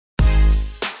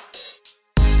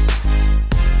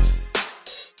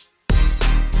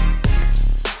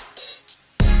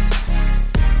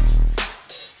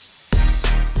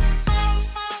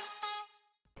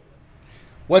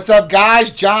What's up,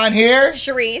 guys? John here.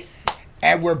 Sharisse.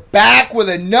 And we're back with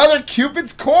another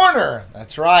Cupid's Corner.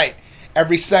 That's right.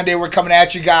 Every Sunday we're coming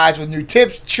at you guys with new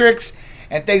tips, tricks,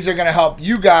 and things that are going to help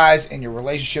you guys in your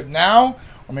relationship now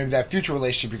or maybe that future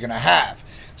relationship you're going to have.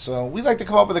 So we like to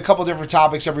come up with a couple different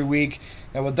topics every week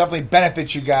that will definitely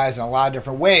benefit you guys in a lot of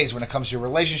different ways when it comes to your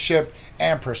relationship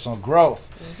and personal growth.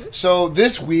 So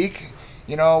this week,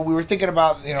 we were thinking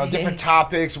about, different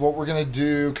topics, what we're going to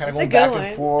do, kind of going back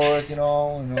and forth,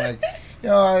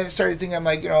 I started thinking, I'm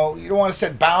like, you don't want to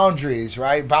set boundaries,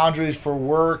 right? Boundaries for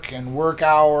work and work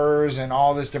hours and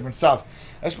all this different stuff,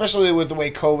 especially with the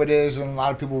way COVID is and a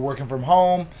lot of people working from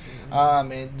home.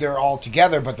 And they're all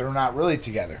together, but they're not really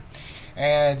together.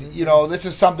 And, this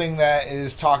is something that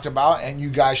is talked about and you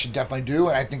guys should definitely do,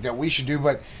 and I think that we should do,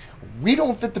 but we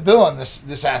don't fit the bill on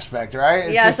this aspect,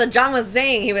 right? So John was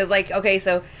saying, he was like, okay,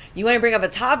 so you want to bring up a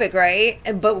topic, right?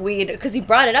 But because he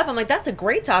brought it up, I'm like, that's a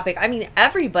great topic. I mean,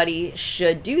 everybody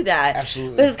should do that.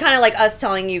 Absolutely. But it's kind of like us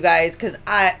telling you guys, because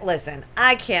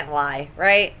I can't lie,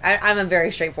 right? I'm a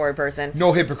very straightforward person.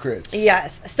 No hypocrites.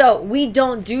 Yes. So we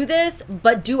don't do this,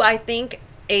 but do I think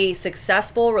a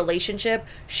successful relationship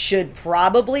should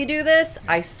probably do this?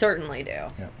 I certainly do.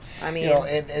 Yeah. I mean,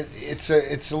 and it's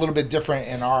a little bit different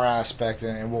in our aspect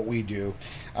and what we do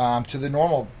to the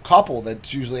normal couple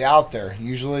that's usually out there.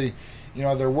 Usually,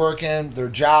 they're working their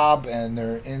job and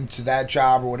they're into that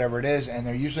job or whatever it is, and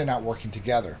they're usually not working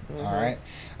together. All right,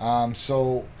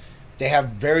 so they have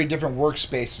very different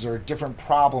workspaces or different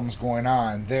problems going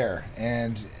on there,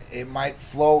 and it might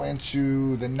flow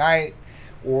into the night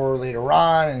or later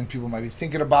on, and people might be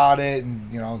thinking about it,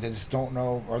 and they just don't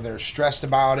know, or they're stressed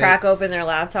about it. Crack open their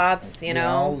laptops,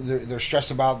 they're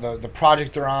stressed about the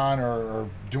project they're on, or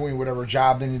doing whatever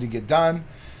job they need to get done,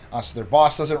 so their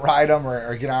boss doesn't ride them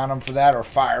or get on them for that or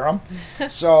fire them.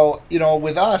 So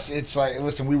with us, it's like,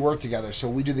 listen, we work together, so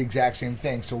we do the exact same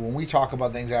thing. So when we talk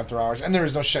about things after hours, and there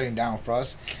is no shutting down for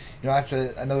us, that's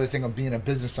another thing of being a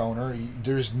business owner.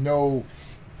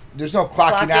 There's no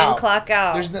clocking out. Clock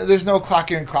out. There's no clock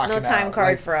in, clock out. No time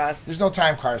card for us. There's no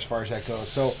time card as far as that goes.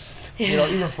 So,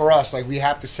 even for us, like, we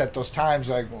have to set those times.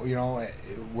 Like,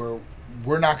 we're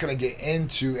not going to get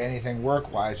into anything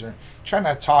work wise or try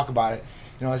not to talk about it.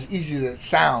 As easy as it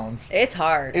sounds, it's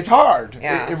hard. It's hard.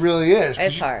 Yeah. It really is.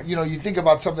 It's hard. You think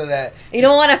about something that you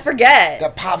don't want to forget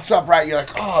that pops up, right? You're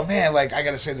like, oh man, like I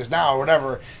got to say this now or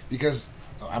whatever, because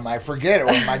I might forget it, or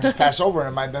I might just pass over, and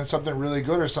it might have been something really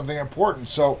good or something important.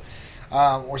 So,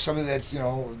 or something that's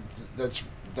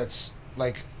that's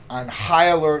like on high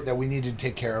alert that we need to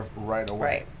take care of right away.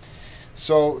 Right.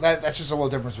 So that's just a little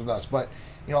difference with us. But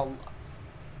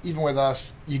even with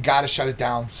us, you got to shut it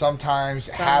down sometimes.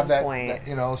 Have that,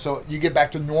 so you get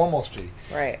back to normalcy.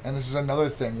 Right. And this is another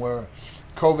thing where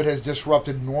COVID has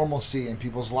disrupted normalcy in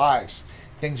people's lives.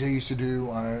 Things they used to do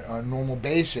on a normal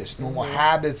basis, normal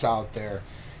habits out there,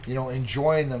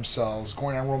 enjoying themselves,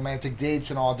 going on romantic dates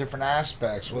in all different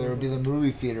aspects, whether it be the movie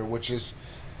theater, which is...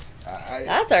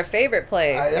 that's our favorite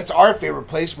place. That's our favorite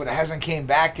place, but it hasn't came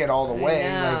back yet all the way.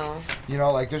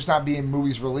 Know. Like there's not being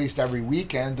movies released every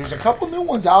weekend. There's a couple new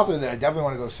ones out there that I definitely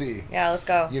want to go see. Yeah, let's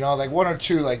go. Like one or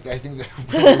two, like I think they're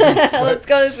released, let's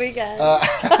go this weekend.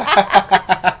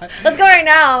 Let's go right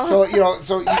now.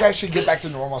 So you guys should get back to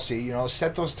normalcy.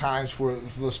 Set those times for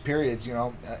those periods.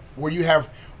 Where you have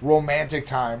romantic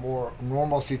time or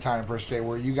normalcy time per se,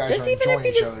 where you guys are enjoying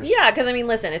each other. Yeah, because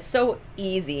listen, it's so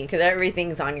easy because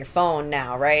everything's on your phone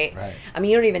now, right? Right.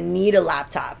 You don't even need a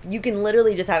laptop. You can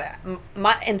literally just have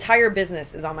my entire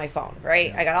business is on my phone, right?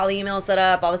 Yeah. I got all the emails set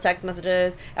up, all the text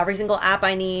messages, every single app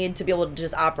I need to be able to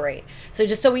just operate. So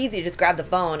it's just so easy to just grab the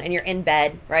phone and you're in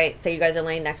bed, right? Say you guys are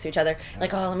laying next to each other,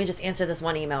 like, oh, let me just answer this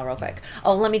one email real quick.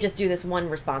 Oh, let me just do this one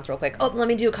response real quick. Oh, let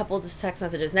me do a couple of just text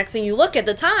messages. Next thing you look at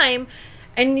the time,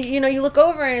 and you look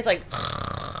over and it's like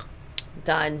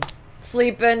done,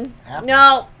 sleeping. Happens.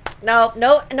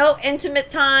 No intimate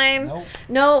time.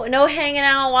 Nope. No hanging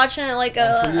out, watching it like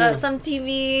some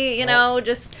TV.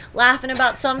 Just laughing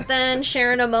about something,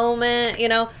 sharing a moment.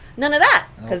 None of that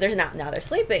because now they're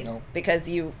sleeping because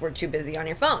you were too busy on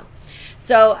your phone.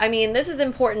 So this is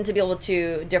important to be able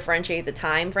to differentiate the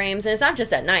time frames, and it's not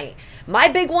just at night. My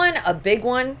big one,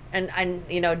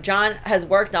 and John has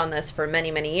worked on this for many,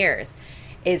 many years,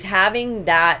 is having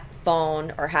that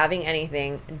phone or having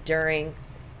anything during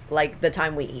like the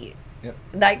time we eat. Yep.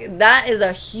 Like, that is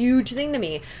a huge thing to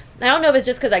me. I don't know if it's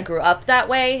just because I grew up that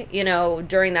way, you know,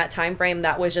 during that time frame.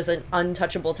 That was just an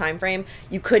untouchable time frame.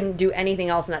 You couldn't do anything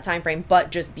else in that time frame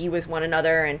but just be with one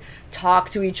another and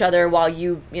talk to each other while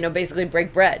you know, basically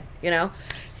break bread, you know?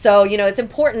 So, you know, it's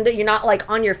important that you're not like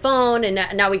on your phone. And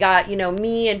now we got, you know,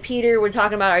 me and Peter, we're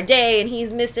talking about our day and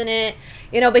he's missing it,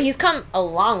 you know, but he's come a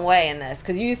long way in this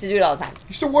because you used to do it all the time. You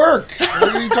used to work.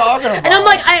 What are you talking about? And I'm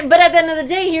like, but at the end of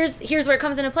the day, here's where it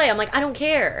comes into play. I'm like, I don't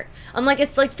care. I'm like,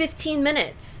 it's like 15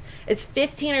 minutes. It's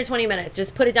 15 or 20 minutes.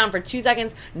 Just put it down for 2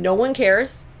 seconds. No one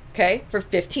cares, okay, for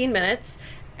 15 minutes.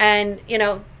 And, you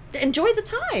know, enjoy the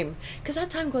time. Because that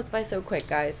time goes by so quick,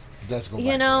 guys. It does go by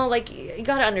You know, quick. like, you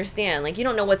got to understand. Like, you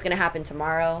don't know what's going to happen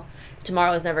tomorrow.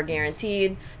 Tomorrow is never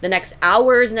guaranteed. The next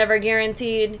hour is never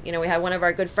guaranteed. You know, we had one of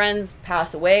our good friends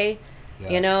pass away,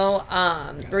 Yes. you know,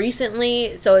 Yes.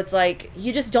 recently. So it's like,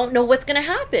 you just don't know what's going to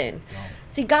happen. No.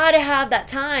 So you got to have that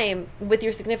time with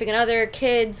your significant other,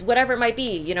 kids, whatever it might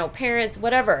be, you know, parents,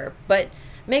 whatever. But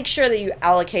make sure that you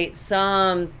allocate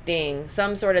something,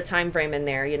 some sort of time frame in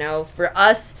there, you know. For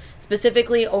us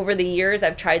specifically, over the years,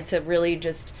 I've tried to really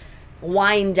just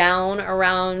wind down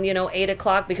around, you know, 8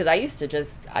 o'clock, because I used to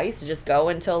just go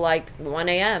until like 1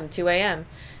 a.m., 2 a.m.,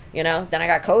 you know. Then I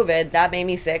got COVID. That made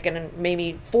me sick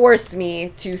and forced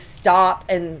me to stop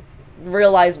and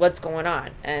realize what's going on.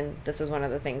 And this was one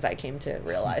of the things I came to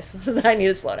realize, that I need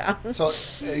to slow down. So,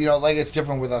 you know, like, it's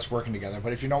different with us working together,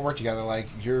 but if you don't work together, like,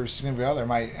 your significant other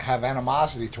might have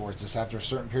animosity towards us after a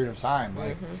certain period of time.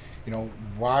 Like, you know,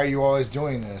 why are you always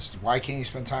doing this? Why can't you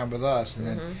spend time with us? And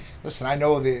then, listen, I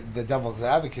know the devil's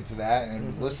advocate to that.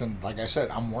 And listen, like I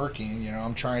said, I'm working, you know,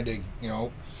 I'm trying to, you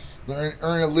know,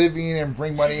 earn a living and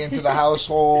bring money into the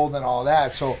household and all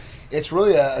that. So it's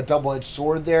really a double-edged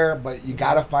sword there, but you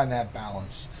got to find that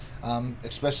balance,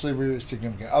 especially with your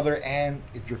significant other and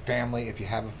if your family, if you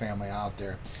have a family out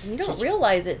there. You don't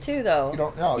realize it too, though. You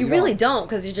don't know. You really don't,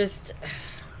 because you just,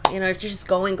 you know, it's just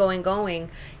going.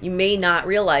 You may not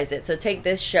realize it. So take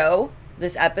this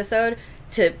episode,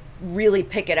 to really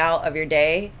pick it out of your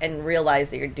day and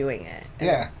realize that you're doing it. And,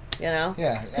 Yeah. You know?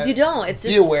 Yeah. Because you don't. It's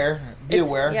just, be aware. Be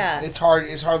aware. Yeah. It's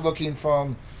hard looking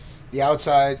from the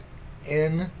outside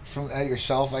in at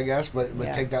yourself, I guess, but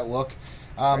Yeah. take that look.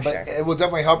 For But sure. it will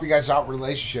definitely help you guys out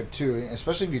relationship too,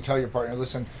 especially if you tell your partner,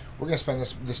 listen, we're gonna spend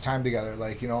this time together,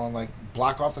 like, you know, and like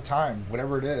block off the time,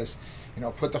 whatever it is, you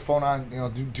know, put the phone on, you know,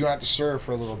 do not disturb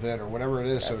for a little bit or whatever it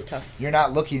is. That's so tough. you're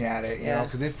not looking at it, you Yeah. know,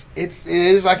 because it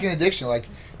is like an addiction. Like,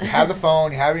 you have the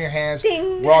phone, you have it in your hands.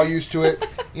 Ding. We're all used to it.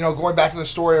 You know, going back to the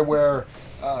story where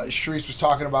Sharisse was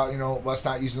talking about, you know, us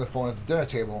not using the phone at the dinner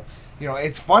table. You know,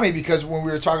 it's funny because when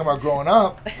we were talking about growing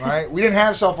up, right, we didn't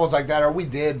have cell phones like that, or we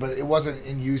did, but it wasn't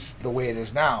in use the way it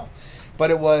is now. But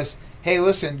it was, hey,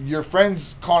 listen, your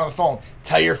friend's calling on the phone.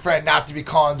 Tell your friend not to be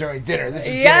calling during dinner. This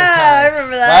is dinner time. I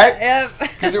remember that. Right?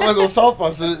 Yep. Because it wasn't a cell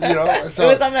phone, so, you know.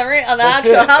 So it was on the that's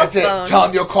actual it. house That's phone. it. Tell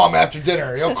him you'll call him after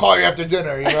dinner. He'll call you after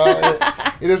dinner, you know.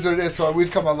 It is what it is. So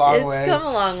we've come a long way. It's come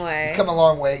a long way. It's come a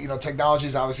long way. You know, technology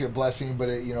is obviously a blessing, but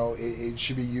it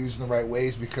should be used in the right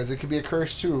ways, because it could be a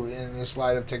curse too. In this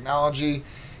light of technology,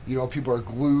 you know, people are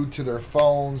glued to their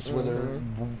phones, whether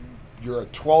you're a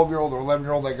 12-year-old or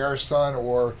 11-year-old like our son,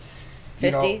 or you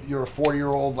 50. know, you're a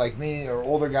 40-year-old like me, or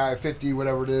older guy, 50,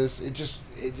 whatever it is.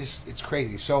 It's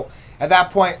crazy. So at that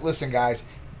point, listen, guys,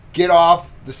 get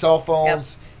off the cell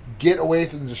phones, get away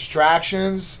from the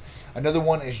distractions. Another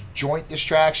one is joint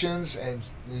distractions, and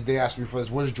they asked me before this,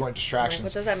 what is joint distractions?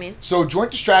 What does that mean? So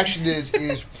joint distraction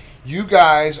is you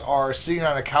guys are sitting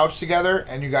on a couch together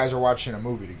and you guys are watching a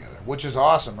movie together, which is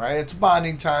awesome, right? It's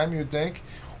bonding time, you'd think.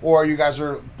 Or you guys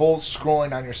are both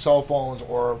scrolling on your cell phones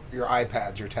or your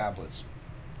iPads, your tablets.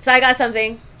 So I got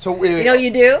something. So wait, You know what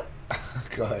you do?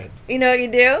 go ahead. You know what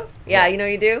you do? Yeah, What? you know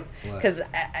what you do? What? Because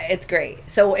it's great.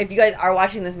 So if you guys are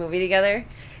watching this movie together,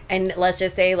 and let's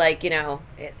just say, like, you know,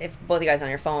 if both of you guys are on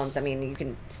your phones, I mean, you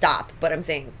can stop. But I'm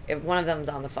saying, if one of them's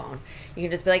on the phone, you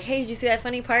can just be like, hey, did you see that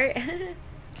funny part?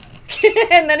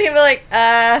 And then he'll be like,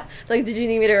 did you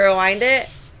need me to rewind it?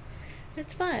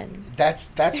 It's fun. That's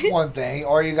one thing.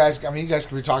 Or you guys, you guys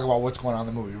can be talking about what's going on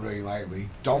in the movie really lightly.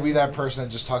 Don't be that person that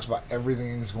just talks about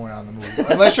everything that's going on in the movie.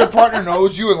 Unless your partner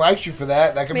knows you and likes you for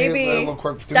that. That can be a little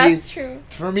quirk. That's true.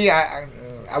 For me,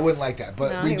 I wouldn't like that.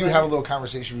 But No, we he do wouldn't. have a little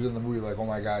conversation within the movie, like, oh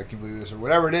my God, I can't believe this, or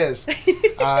whatever it is.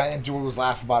 And we'll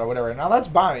laugh about it, whatever. Now that's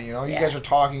bonding, you know. You guys are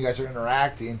talking, you guys are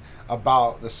interacting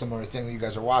about the similar thing that you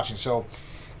guys are watching. So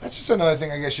that's just another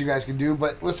thing I guess you guys can do.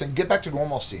 But listen, get back to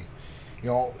normalcy. You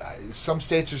know, some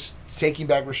states are taking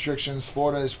back restrictions.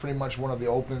 Florida is pretty much one of the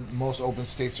most open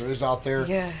states there is out there.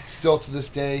 Yeah. Still to this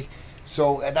day.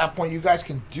 So at that point, you guys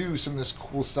can do some of this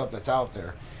cool stuff that's out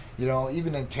there. You know,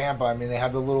 even in Tampa, I mean, they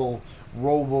have the little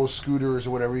robo scooters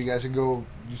or whatever. You guys can go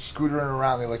scootering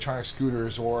around, the electronic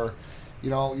scooters, or, you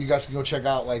know, you guys can go check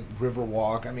out like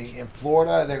Riverwalk. I mean, in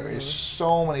Florida, there is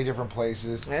so many different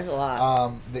places. There's a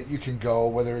lot that you can go,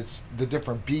 whether it's the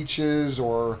different beaches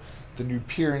or the new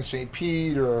pier in St.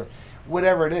 Pete or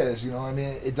whatever it is. You know, I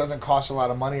mean, it doesn't cost a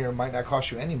lot of money, or it might not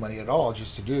cost you any money at all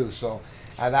just to do. So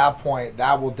at that point,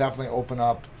 that will definitely open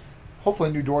up,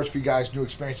 hopefully, new doors for you guys, new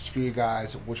experiences for you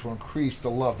guys, which will increase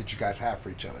the love that you guys have for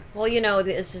each other. Well, you know,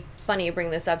 it's just funny you bring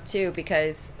this up, too,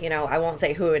 because, you know, I won't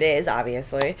say who it is,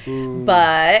 obviously,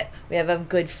 but we have a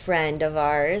good friend of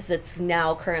ours that's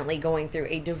now currently going through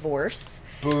a divorce.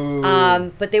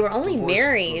 But they were only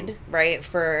married, right,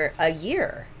 for a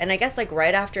year. And I guess, like,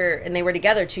 right after, and they were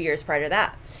together 2 years prior to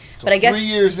that. So but I guess 3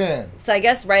 years in. So I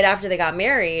guess right after they got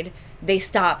married, they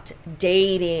stopped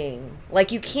dating.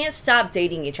 Like, you can't stop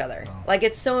dating each other. No. Like,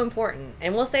 it's so important.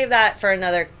 And we'll save that for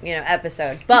another, you know,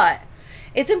 episode. But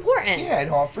it's important. Yeah,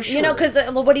 no, for sure. You know, because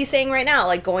what he's saying right now,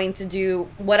 like going to do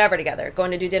whatever together,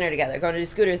 going to do dinner together, going to do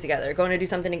scooters together, going to do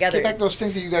something together. Get back those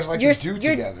things that you guys like to do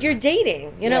together. You're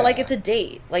dating. You know, like it's a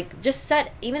date. Like, just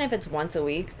set, even if it's once a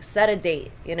week, set a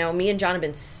date. You know, me and John have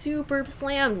been super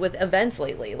slammed with events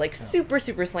lately. Like, super,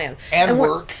 super slammed. And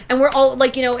work. And we're all,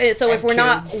 like, you know, so if we're kids.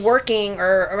 not working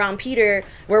or around Peter,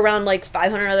 we're around, like,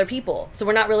 500 other people. So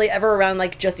we're not really ever around,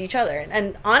 like, just each other.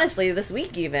 And honestly, this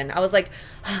week even, I was like,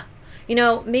 you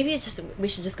know, maybe we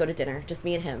should just go to dinner, just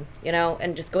me and him, you know,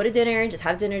 and just go to dinner and just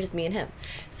have dinner, just me and him.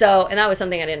 So, and that was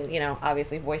something I didn't, you know,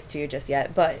 obviously voice to you just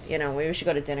yet, but, you know, maybe we should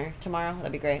go to dinner tomorrow.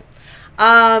 That'd be great.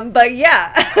 But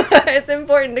yeah, it's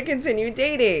important to continue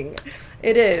dating.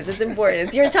 It is. It's important.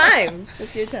 It's your time.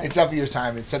 It's your time. It's up to your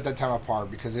time. And set that time apart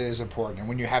because it is important. And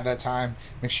when you have that time,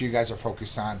 make sure you guys are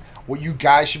focused on what you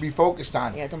guys should be focused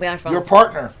on. Yeah, don't be on your phones. Your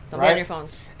partner. Don't right? be on your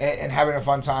phones. And having a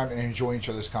fun time and enjoying each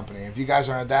other's company. If you guys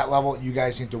aren't at that level, you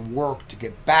guys need to work to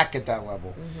get back at that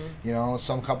level. Mm-hmm. You know,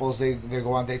 some couples, they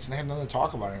go on dates and they have nothing to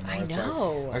talk about anymore. I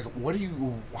know. Like,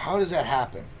 how does that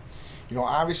happen? You know,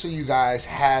 obviously you guys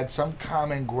had some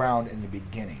common ground in the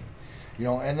beginning. You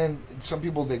know, and then some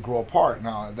people, they grow apart.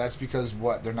 Now, that's because,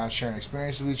 they're not sharing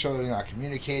experiences with each other, they're not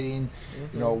communicating.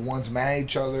 Mm-hmm. You know, one's mad at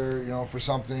each other, you know, for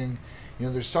something. You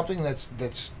know, there's something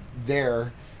that's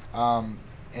there, and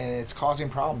it's causing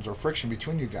problems or friction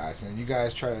between you guys. And you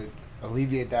guys try to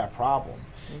alleviate that problem.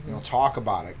 Mm-hmm. You know, talk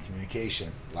about it.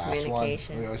 Communication. Last one.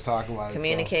 We always talk about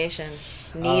communication. it.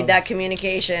 So, need that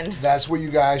communication. That's where you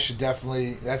guys should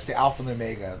definitely, that's the alpha and the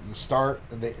omega. The start,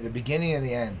 the beginning and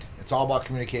the end. It's all about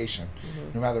communication.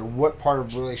 Mm-hmm. No matter what part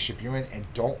of the relationship you're in, and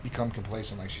don't become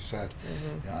complacent, like she said.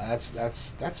 Mm-hmm. You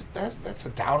know, that's a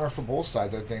downer for both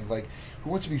sides, I think. Like, who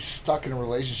wants to be stuck in a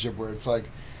relationship where it's like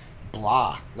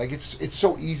blah? Like, it's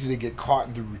so easy to get caught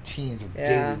in the routines of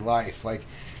daily life. Like,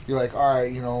 you're like, all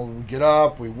right, you know, we get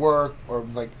up, we work, or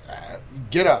like,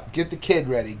 get up, get the kid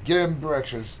ready, get him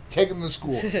breakfast, take him to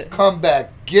school, come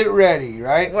back, get ready,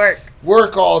 right?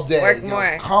 Work all day. Work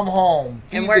more. Come home,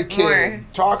 feed the kid, more.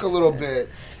 Talk a little bit,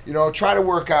 you know, try to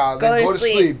work out, then go to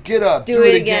sleep, get up, do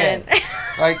it again.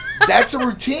 Like, that's a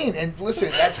routine. And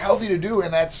listen, that's healthy to do,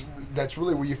 and that's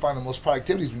really where you find the most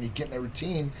productivity is when you get in that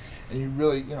routine and you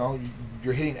really, you know,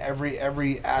 you're hitting every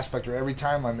aspect or every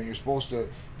timeline that you're supposed to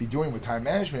be doing with time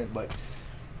management. But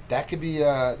that could be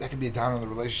a down in the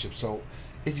relationship. So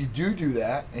if you do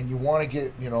that and you want to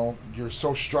get, you know, you're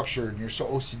so structured and you're so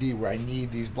OCD where I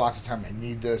need these blocks of time, I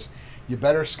need this, you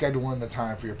better schedule in the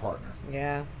time for your partner.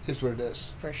 Yeah. It's what it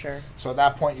is. For sure. So at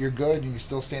that point, you're good. You can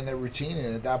still stay in that routine.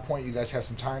 And at that point, you guys have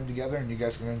some time together and you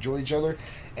guys can enjoy each other.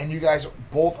 And you guys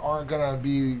both aren't going to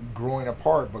be growing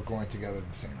apart, but growing together in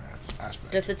the same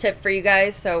aspect. Just a tip for you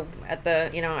guys. So at the,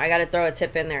 you know, I got to throw a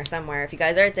tip in there somewhere. If you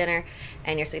guys are at dinner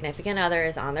and your significant other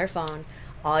is on their phone,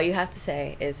 all you have to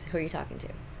say is, who are you talking to?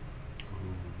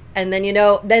 And then, you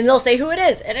know, then they'll say who it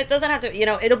is. And it doesn't have to, you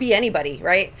know, it'll be anybody,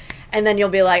 right? And then you'll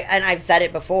be like, and I've said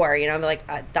it before, you know, I'm like,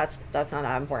 that's not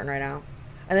that important right now.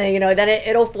 And then, you know, then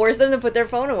it'll force them to put their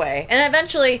phone away. And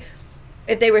eventually,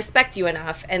 if they respect you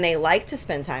enough and they like to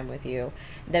spend time with you,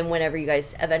 then whenever you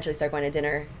guys eventually start going to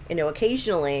dinner, you know,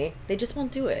 occasionally, they just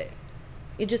won't do it.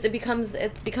 It becomes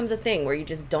a thing where you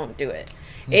just don't do it.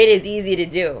 Mm-hmm. It is easy to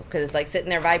do because it's like sitting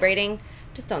there vibrating.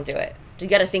 Just don't do it. You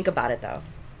got to think about it, though.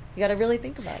 You got to really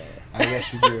think about it. I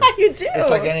guess you do. You do. It's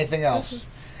like anything else.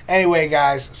 Anyway,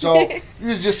 guys, so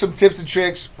these are just some tips and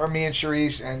tricks from me and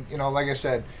Sharisse. And, you know, like I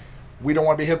said, we don't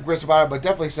want to be hypocrites about it, but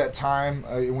definitely set time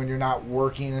when you're not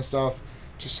working and stuff.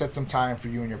 Just set some time for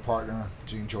you and your partner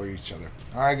to enjoy each other.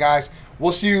 All right, guys.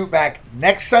 We'll see you back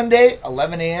next Sunday,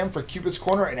 11 a.m. for Cupid's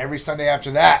Corner, and every Sunday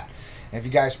after that. And if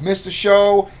you guys missed the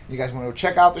show, you guys want to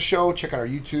check out the show, check out our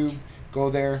YouTube, go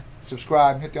there,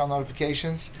 subscribe, hit the all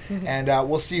notifications. And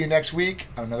we'll see you next week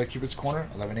on another Cupid's Corner,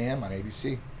 11 a.m. on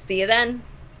ABC. See you then.